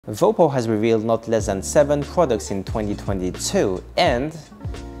VooPoo has revealed not less than 7 products in 2022, and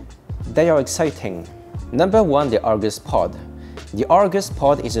they are exciting. Number 1, the Argus Pod. The Argus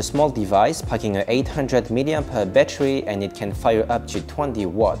Pod is a small device packing an 800 mAh battery, and it can fire up to 20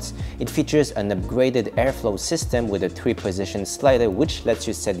 watts. It features an upgraded airflow system with a 3-position slider which lets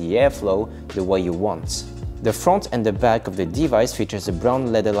you set the airflow the way you want. The front and the back of the device features a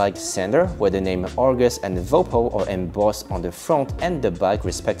brown leather-like sender where the name Argus and VooPoo are embossed on the front and the back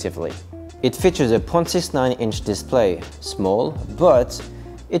respectively. It features a 0.69-inch display, small, but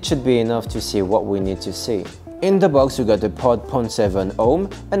it should be enough to see what we need to see. In the box you got a pod 0.7 ohm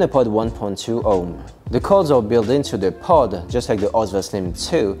and a pod 1.2 ohm. The cords are built into the pod just like the Osva Slim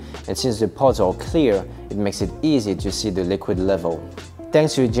 2, and since the pods are clear, it makes it easy to see the liquid level.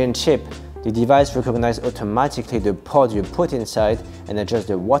 Thanks to a Gene chip, the device recognizes automatically the pod you put inside and adjusts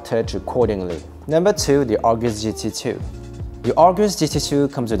the wattage accordingly. Number 2, the Argus GT2. The Argus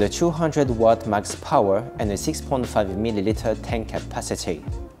GT2 comes with a 200 watt max power and a 6.5 ml tank capacity.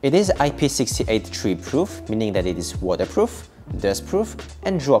 It is IP68 tree-proof, meaning that it is waterproof, dustproof,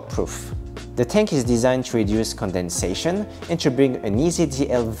 and drop-proof. The tank is designed to reduce condensation and to bring an easy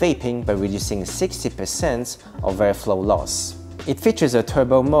DL vaping by reducing 60% of airflow loss. It features a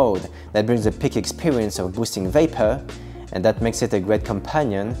turbo mode that brings a peak experience of boosting vapor, and that makes it a great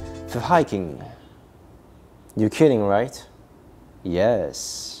companion for hiking. You're kidding, right?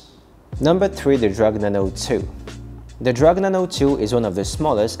 Yes. Number 3, the Drug Nano 2. The Drug Nano 2 is one of the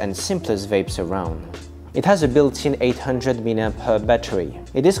smallest and simplest vapes around. It has a built-in 800 mAh battery.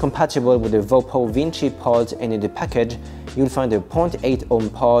 It is compatible with the VooPoo Vinci pods, and in the package you'll find a 0.8 ohm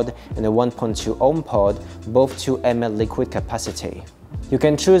pod and a 1.2 ohm pod, both 2 ml liquid capacity. You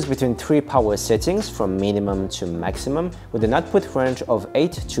can choose between 3 power settings from minimum to maximum with an output range of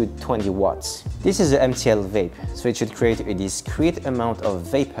 8 to 20 watts. This is an MTL vape, so it should create a discrete amount of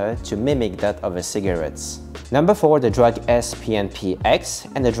vapor to mimic that of a cigarette. Number 4, the Drug S PNP-X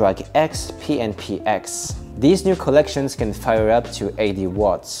and the Drug X PNP-X. These new collections can fire up to 80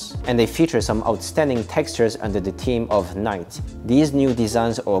 watts, and they feature some outstanding textures under the theme of night. These new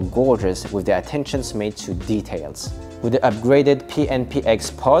designs are gorgeous with their attentions made to details. With the upgraded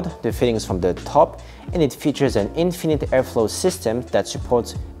PNP-X pod, the fittings from the top, and it features an infinite airflow system that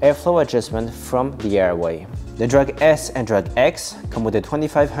supports airflow adjustment from the airway. The Drug S and Drug X come with a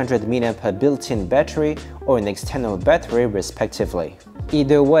 2500 mAh built-in battery or an external battery respectively.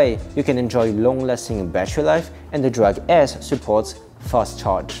 Either way, you can enjoy long-lasting battery life, and the Drug S supports fast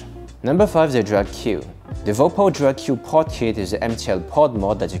charge. Number 5, the Drug Q. The VooPoo Drug Q pod kit is an MTL pod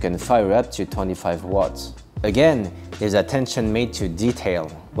mod that you can fire up to 25 watts. Again, there's attention made to detail.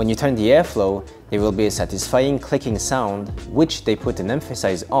 When you turn the airflow, there will be a satisfying clicking sound, which they put an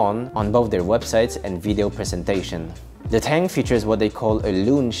emphasis on both their websites and video presentation. The tank features what they call a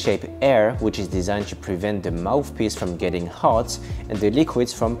loon-shaped air, which is designed to prevent the mouthpiece from getting hot and the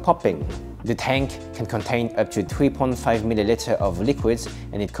liquids from popping. The tank can contain up to 3.5 ml of liquids,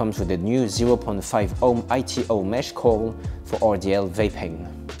 and it comes with a new 0.5 ohm ITO mesh coil for RDL vaping.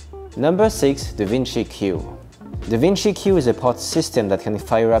 Number 6, the Vinci Q. The Vinci Q is a pod system that can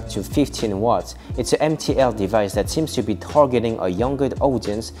fire up to 15 watts. It's an MTL device that seems to be targeting a younger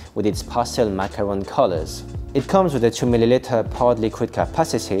audience with its pastel macaron colors. It comes with a 2 ml pod liquid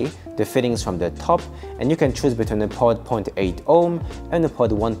capacity, the fittings from the top, and you can choose between a pod 0.8 ohm and a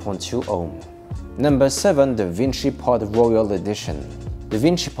pod 1.2 ohm. Number 7, the Vinci Pod Royal Edition. The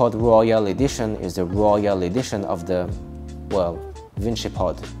Vinci Pod Royal Edition is the Royal Edition of the, well, Vinci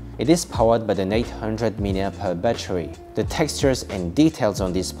Pod. It is powered by an 800 mAh battery. The textures and details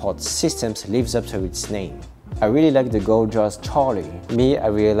on these pod systems lives up to its name. I really like the gorgeous Charlie. Me, I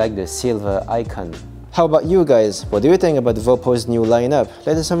really like the silver icon. How about you guys? What do you think about VooPoo's new lineup?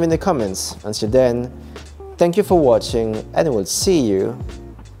 Let us know in the comments. Until then, thank you for watching, and we'll see you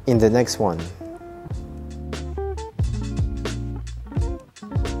in the next one.